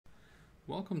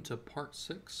Welcome to part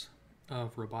 6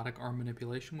 of robotic arm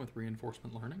manipulation with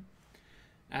reinforcement learning.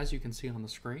 As you can see on the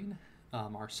screen,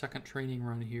 our second training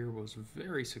run here was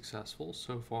very successful.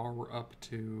 So far we're up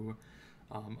to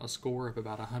a score of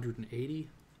about 180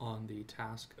 on the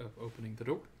task of opening the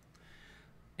door.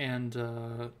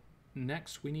 And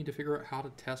next we need to figure out how to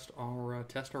test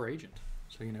our agent.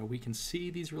 So we can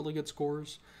see these really good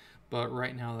scores, but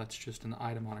right now that's just an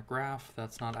item on a graph.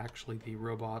 That's not actually the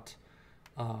robot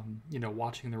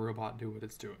watching the robot do what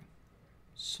it's doing.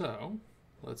 So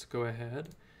let's go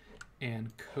ahead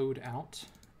and code out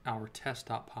our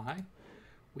test.py.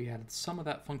 We added some of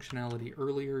that functionality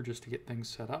earlier just to get things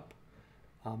set up,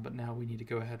 but now we need to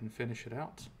go ahead and finish it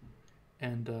out.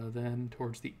 And then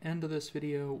towards the end of this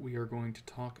video, we are going to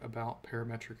talk about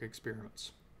parametric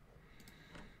experiments.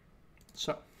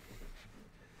 So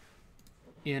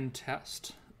in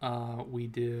test, we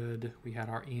had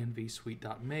our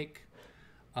envsuite.make.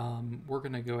 We're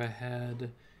going to go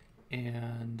ahead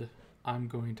and I'm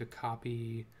going to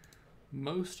copy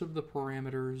most of the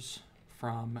parameters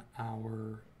from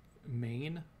our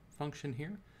main function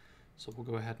here. So we'll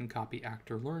go ahead and copy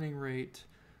actor learning rate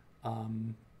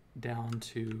down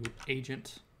to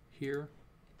agent here.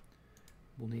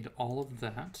 We'll need all of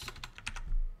that.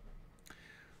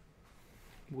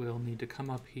 We'll need to come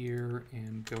up here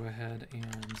and go ahead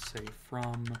and say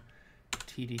from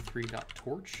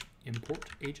td3.torch import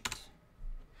agent,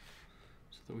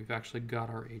 so that we've actually got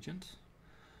our agent.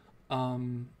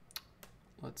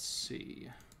 Let's see,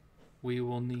 we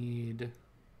will need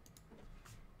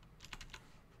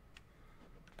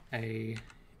a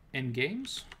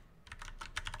endgames,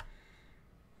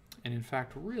 and in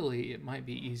fact really it might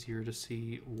be easier to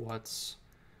see what's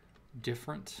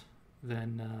different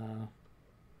than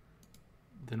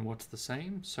what's the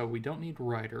same. So we don't need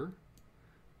writer.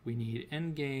 We need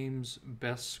endgames,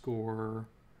 best score.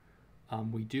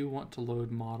 We do want to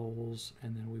load models,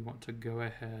 and then we want to go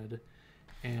ahead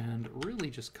and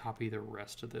really just copy the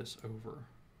rest of this over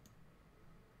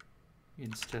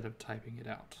instead of typing it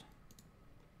out.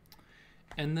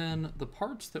 And then the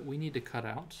parts that we need to cut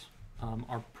out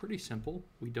are pretty simple.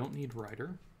 We don't need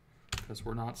writer because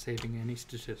we're not saving any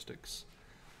statistics.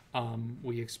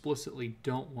 We explicitly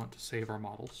don't want to save our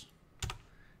models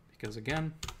because,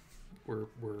 again,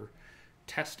 we're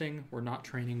testing, we're not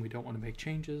training, we don't want to make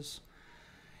changes.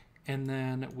 And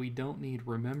then we don't need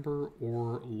remember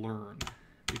or learn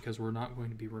because we're not going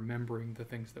to be remembering the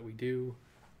things that we do,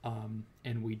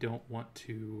 and we don't want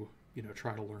to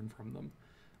try to learn from them.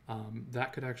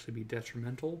 That could actually be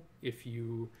detrimental if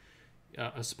you,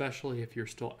 especially if you're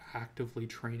still actively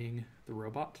training the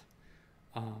robot,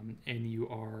 and you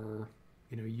are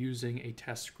using a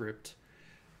test script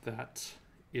that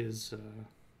is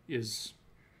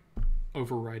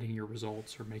overriding your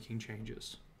results or making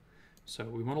changes. So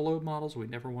we want to load models, we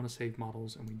never want to save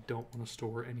models, and we don't want to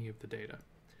store any of the data.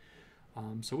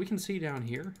 So we can see down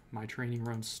here, my training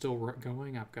run's still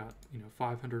going. I've got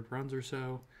 500 runs or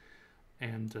so,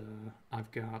 and I've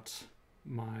got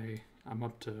I'm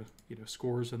up to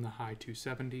scores in the high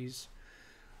 270s.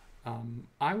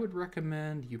 I would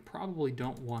recommend you probably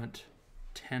don't want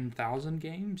 10,000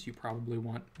 games. You probably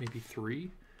want maybe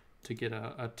 3 to get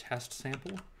a test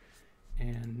sample.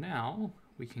 And now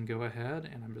we can go ahead,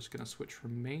 and I'm just going to switch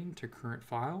from main to current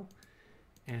file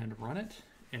and run it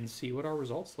and see what our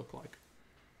results look like.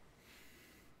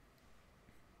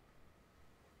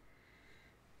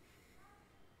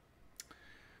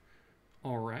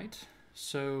 All right,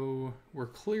 so we're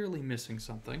clearly missing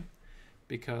something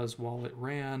because while it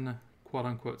ran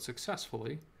quote-unquote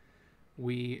successfully,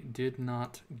 we did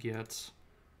not get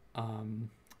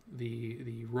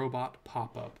the robot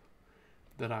pop-up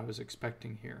that I was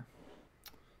expecting here.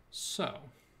 So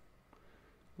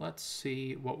let's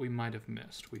see what we might have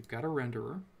missed. We've got a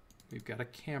renderer, we've got a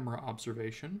camera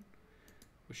observation,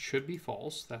 which should be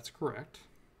false. That's correct.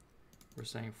 We're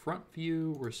saying front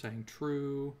view, we're saying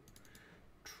true,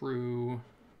 true.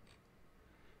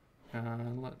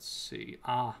 Let's see.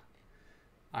 I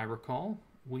recall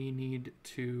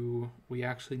we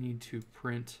actually need to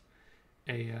print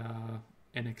an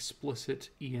explicit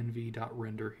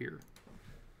env.render here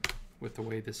with the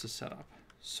way this is set up.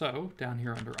 So down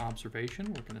here under observation,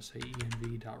 we're going to say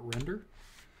env.render,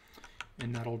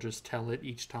 and that'll just tell it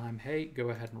each time, hey, go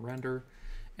ahead and render.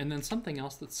 And then something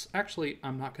else that's actually,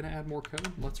 I'm not going to add more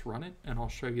code. Let's run it, and I'll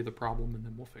show you the problem, and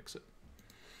then we'll fix it.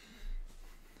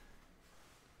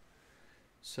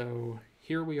 So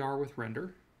here we are with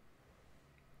render,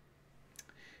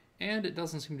 and it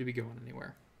doesn't seem to be going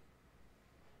anywhere.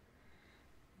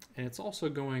 And it's also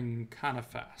going kind of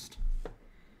fast.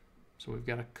 So we've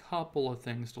got a couple of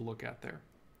things to look at there.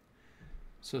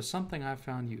 So something I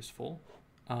found useful,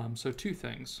 so two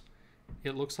things.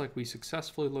 It looks like we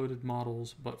successfully loaded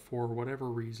models, but for whatever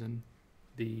reason,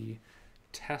 the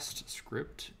test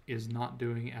script is not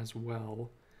doing as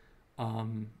well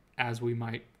as we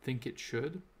might think it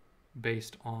should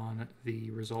based on the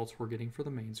results we're getting for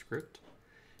the main script.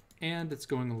 And it's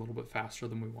going a little bit faster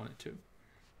than we want it to.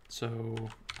 So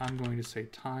I'm going to say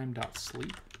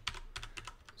time.sleep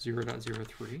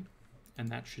 0.03, and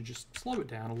that should just slow it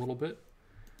down a little bit,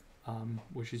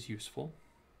 which is useful.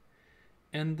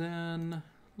 And then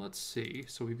let's see,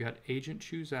 so we've got agent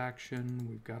choose action,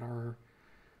 we've got our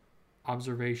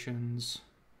observations,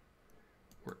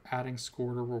 we're adding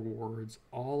score to rewards.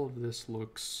 All of this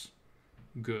looks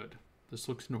good. This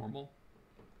looks normal.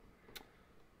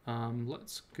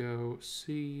 Let's go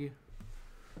see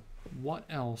what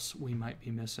else we might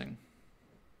be missing.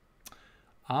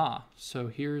 So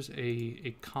here's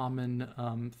a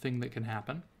common thing that can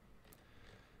happen.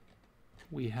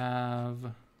 We have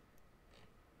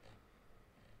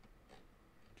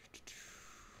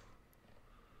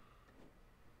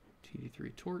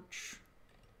TD3 torch.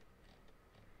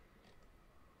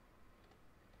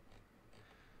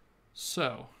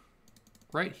 So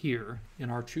right here in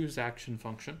our choose action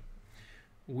function,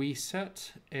 we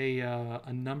set a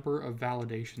number of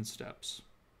validation steps.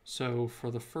 So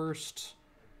for the first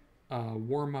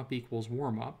warm up equals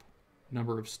warm up,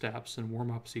 number of steps, and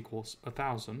warm ups equals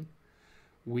 1,000,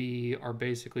 we are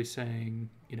basically saying,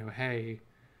 you know, hey,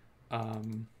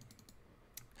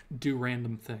 do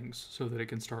random things so that it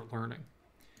can start learning.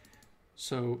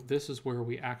 So this is where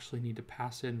we actually need to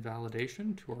pass in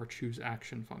validation to our choose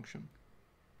action function.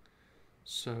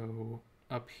 So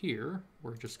up here,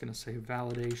 we're just going to say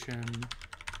validation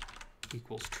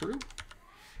equals true.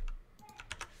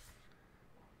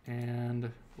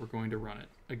 And we're going to run it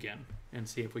again and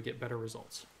see if we get better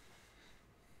results.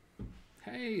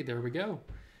 Hey, there we go.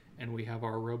 And we have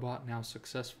our robot now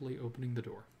successfully opening the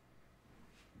door.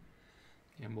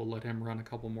 And we'll let him run a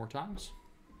couple more times.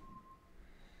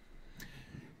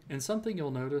 And something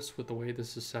you'll notice with the way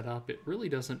this is set up, it really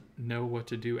doesn't know what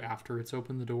to do after it's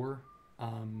opened the door.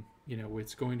 You know,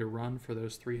 it's going to run for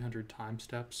those 300 time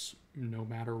steps no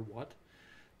matter what.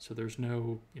 So there's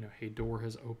no, you know, hey, door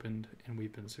has opened and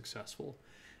we've been successful.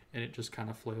 And it just kind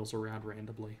of flails around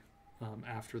randomly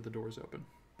after the door's open.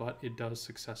 But it does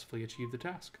successfully achieve the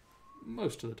task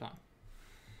most of the time.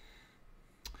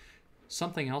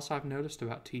 Something else I've noticed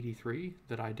about TD3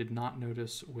 that I did not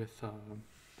notice with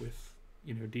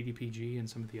you know, DDPG and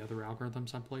some of the other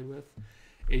algorithms I played with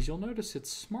is you'll notice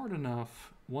it's smart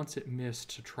enough once it missed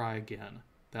to try again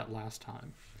that last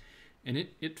time. And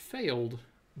it failed,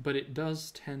 but it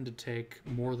does tend to take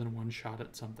more than one shot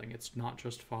at something. It's not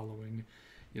just following,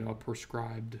 you know, a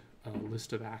prescribed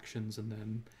list of actions and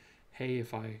then, hey,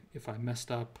 if I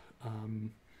messed up,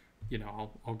 you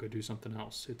know, I'll go do something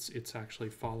else. It's actually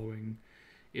following,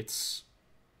 it's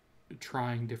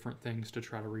trying different things to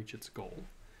try to reach its goal.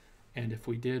 And if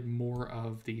we did more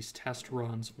of these test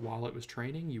runs while it was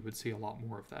training, you would see a lot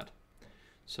more of that.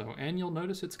 So, and you'll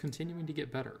notice it's continuing to get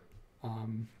better.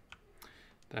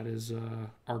 That is,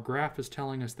 our graph is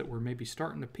telling us that we're maybe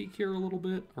starting to peak here a little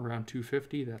bit, around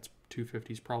 250. That's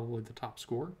 250 is probably the top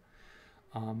score.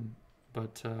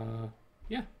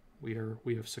 Yeah,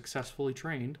 we have successfully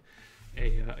trained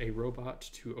a robot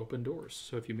to open doors.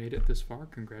 So if you made it this far,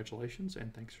 congratulations,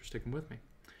 and thanks for sticking with me.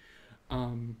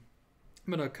 I'm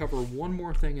going to cover one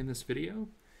more thing in this video,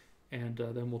 and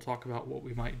then we'll talk about what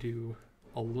we might do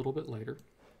a little bit later.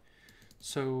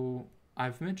 So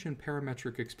I've mentioned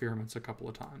parametric experiments a couple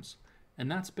of times, and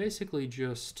that's basically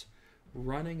just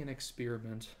running an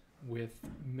experiment with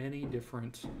many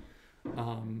different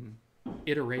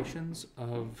iterations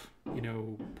of, you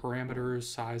know, parameters,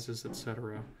 sizes,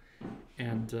 etc.,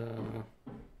 and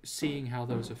seeing how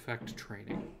those affect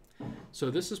training. So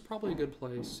this is probably a good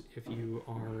place if you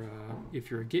are,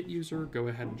 if you're a Git user, go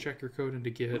ahead and check your code into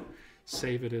Git,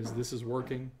 save it as this is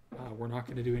working. We're not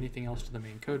going to do anything else to the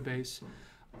main code base.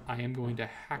 I am going to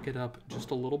hack it up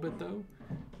just a little bit though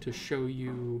to show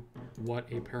you what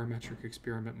a parametric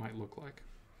experiment might look like.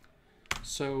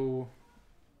 So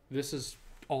this is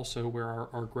also where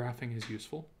our graphing is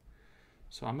useful.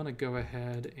 So I'm going to go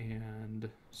ahead and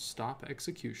stop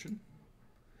execution,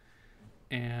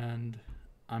 and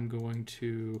I'm going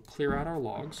to clear out our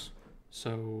logs.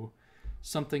 So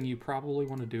something you probably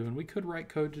want to do, and we could write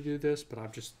code to do this, but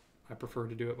I prefer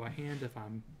to do it by hand if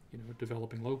I'm, you know,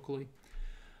 developing locally.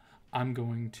 I'm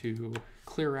going to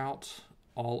clear out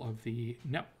all of the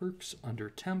networks under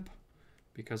temp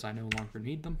because I no longer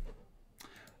need them.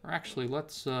 Or actually,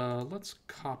 let's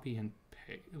copy and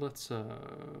paste. Let's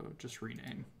just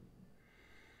rename.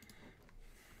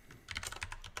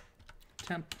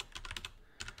 temp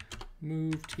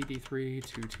move td3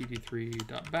 to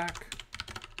td3.back.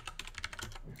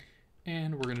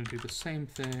 And we're going to do the same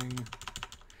thing,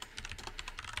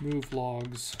 move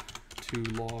logs to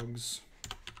logs.back.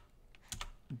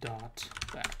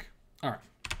 All right.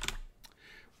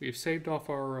 We've saved off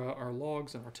our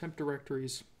logs and our temp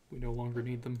directories. We no longer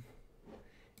need them.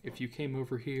 If you came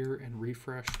over here and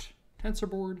refreshed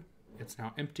TensorBoard, it's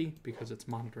now empty because it's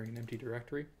monitoring an empty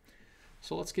directory.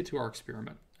 So let's get to our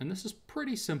experiment. And this is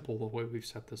pretty simple the way we've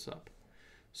set this up.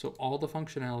 So all the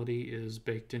functionality is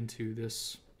baked into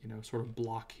this, sort of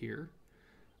block here.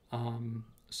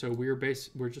 So we're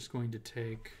just going to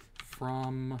take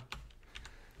from,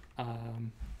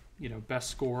 best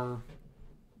score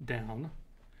down,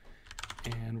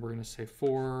 and we're going to say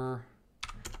for,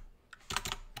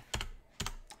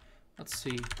 let's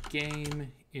see,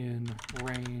 game in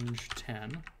range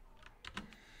 10.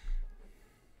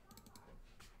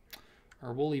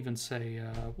 Or we'll even say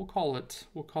we'll call it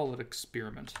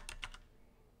experiment.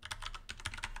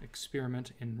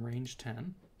 Experiment in range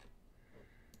 10.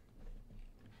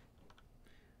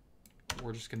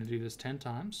 We're just going to do this 10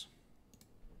 times.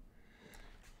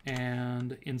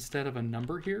 And instead of a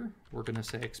number here, we're going to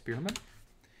say experiment.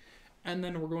 And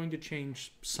then we're going to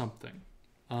change something.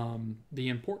 The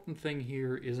important thing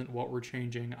here isn't what we're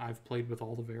changing. I've played with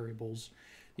all the variables.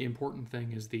 The important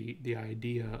thing is the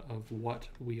idea of what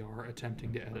we are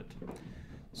attempting to edit.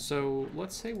 So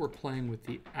let's say we're playing with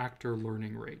the actor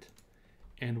learning rate,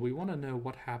 and we want to know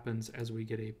what happens as we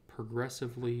get a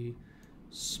progressively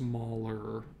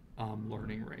smaller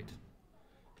learning rate.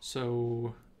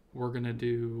 So we're going to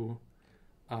do,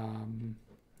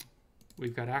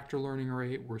 we've got actor learning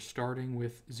rate, we're starting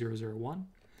with 001,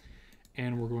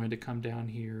 and we're going to come down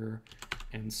here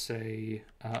and say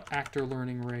actor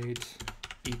learning rate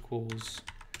equals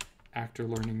actor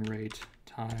learning rate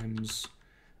times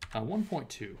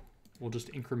 1.2. We'll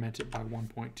just increment it by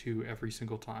 1.2 every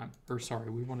single time. Or sorry,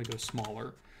 we want to go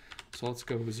smaller. So let's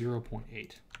go with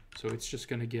 0.8. So it's just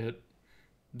going to get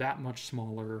that much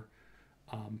smaller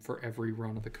for every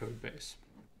run of the code base.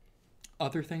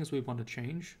 Other things we want to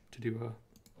change to do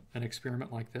an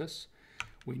experiment like this,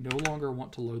 we no longer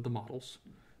want to load the models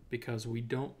because we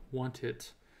don't want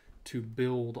it to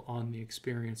build on the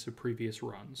experience of previous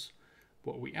runs.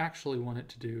 What we actually want it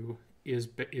to do is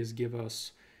give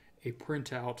us a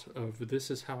printout of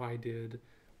this is how I did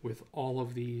with all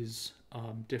of these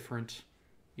different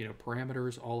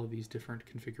parameters, all of these different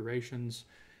configurations,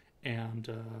 and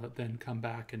then come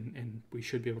back and we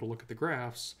should be able to look at the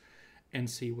graphs and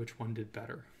see which one did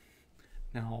better.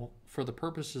 Now, for the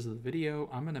purposes of the video,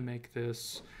 I'm going to make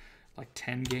this like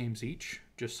 10 games each,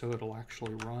 just so it'll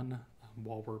actually run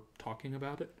while we're talking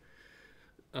about it.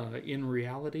 In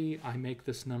reality, I make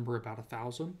this number about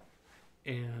 1,000,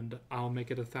 and I'll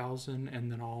make it 1,000, and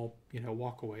then I'll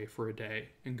walk away for a day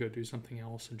and go do something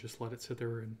else and just let it sit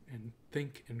there and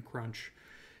think and crunch.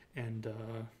 And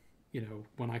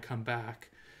when I come back,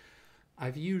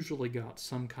 I've usually got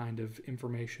some kind of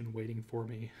information waiting for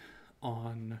me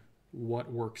on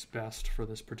what works best for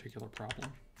this particular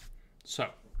problem. So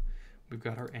we've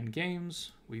got our end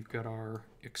games, we've got our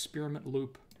experiment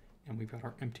loop, and we've got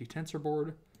our empty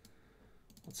TensorBoard.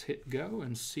 Let's hit go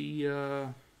and see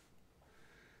if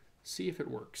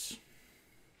it works.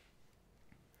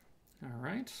 All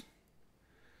right.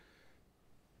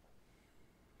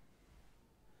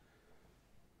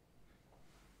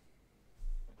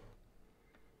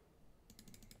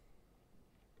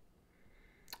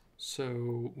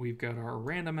 So we've got our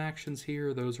random actions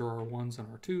here. Those are our 1s and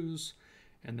our 2s.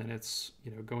 And then it's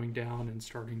going down and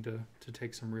starting to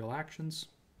take some real actions.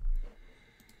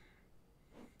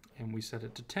 And we set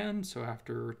it to 10. So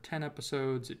after 10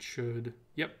 episodes, it should,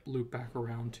 loop back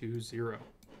around to 0.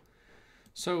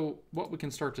 So what we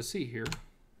can start to see here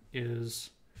is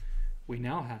we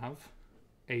now have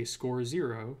a score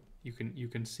 0. You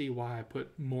can see why I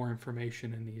put more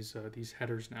information in these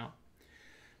headers now.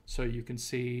 So you can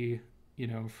see,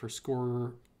 for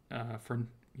score,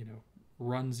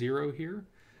 run 0 here,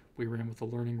 we ran with a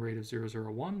learning rate of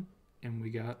 001, and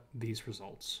we got these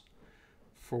results.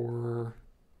 For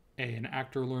an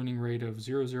actor learning rate of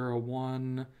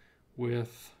 001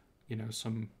 with,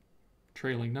 some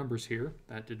trailing numbers here,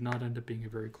 that did not end up being a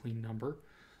very clean number,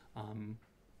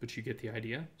 but you get the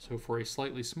idea. So for a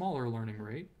slightly smaller learning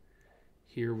rate,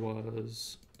 here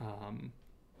was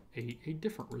a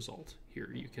different result.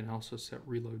 Here you can also set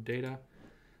reload data.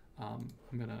 I'm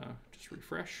gonna just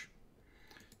refresh.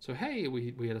 So hey,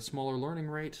 we had a smaller learning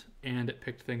rate and it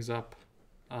picked things up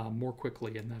more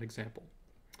quickly in that example.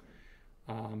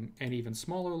 An even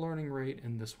smaller learning rate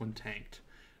and this one tanked.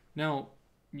 Now,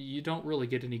 you don't really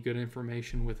get any good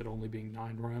information with it only being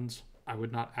 9 runs. I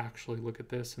would not actually look at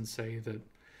this and say that,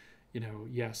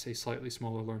 yes, a slightly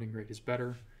smaller learning rate is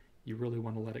better. You really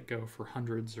want to let it go for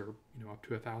hundreds or, up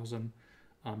to 1,000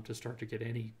 to start to get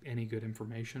any good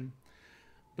information.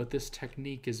 But this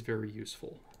technique is very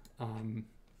useful.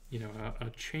 A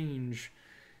change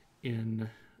in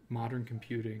modern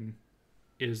computing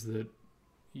is that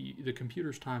the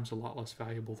computer's time is a lot less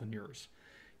valuable than yours.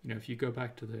 If you go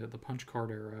back to the punch card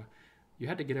era, you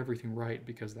had to get everything right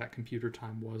because that computer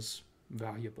time was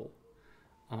valuable.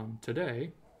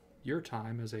 Today, your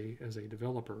time as a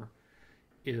developer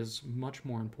is much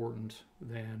more important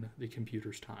than the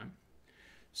computer's time.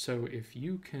 So if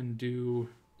you can do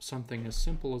something as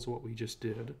simple as what we just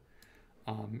did,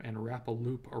 and wrap a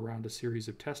loop around a series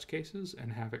of test cases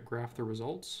and have it graph the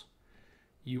results,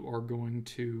 you are going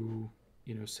to,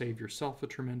 save yourself a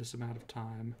tremendous amount of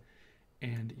time,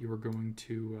 and you are going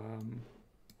to,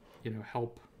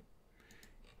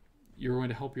 you're going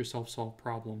to help yourself solve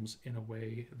problems in a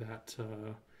way that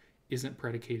isn't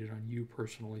predicated on you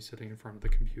personally sitting in front of the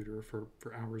computer for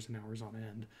hours and hours on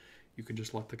end. You can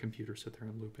just let the computer sit there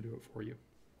and loop and do it for you.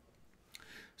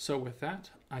 So with that,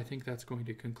 I think that's going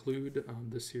to conclude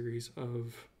the series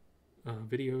of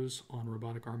videos on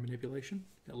robotic arm manipulation,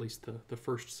 at least the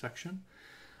first section.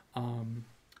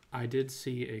 I did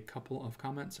see a couple of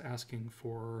comments asking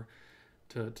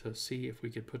to see if we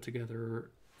could put together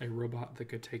a robot that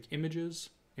could take images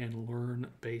and learn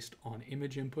based on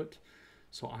image input.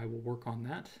 So I will work on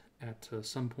that at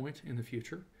some point in the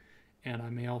future. And I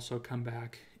may also come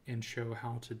back and show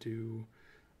how to do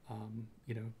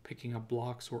picking up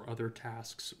blocks or other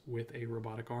tasks with a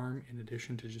robotic arm in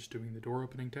addition to just doing the door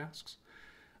opening tasks.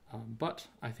 But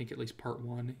I think at least part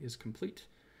 1 is complete.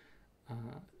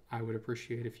 I would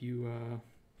appreciate if you,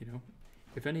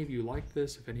 if any of you liked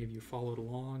this, if any of you followed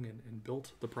along and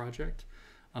built the project,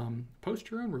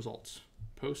 post your own results.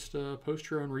 Post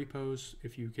your own repos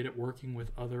if you get it working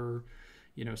with other,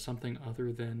 something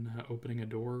other than opening a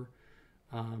door.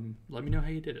 Let me know how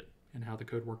you did it and how the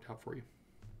code worked out for you.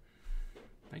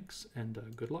 Thanks, and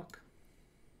good luck.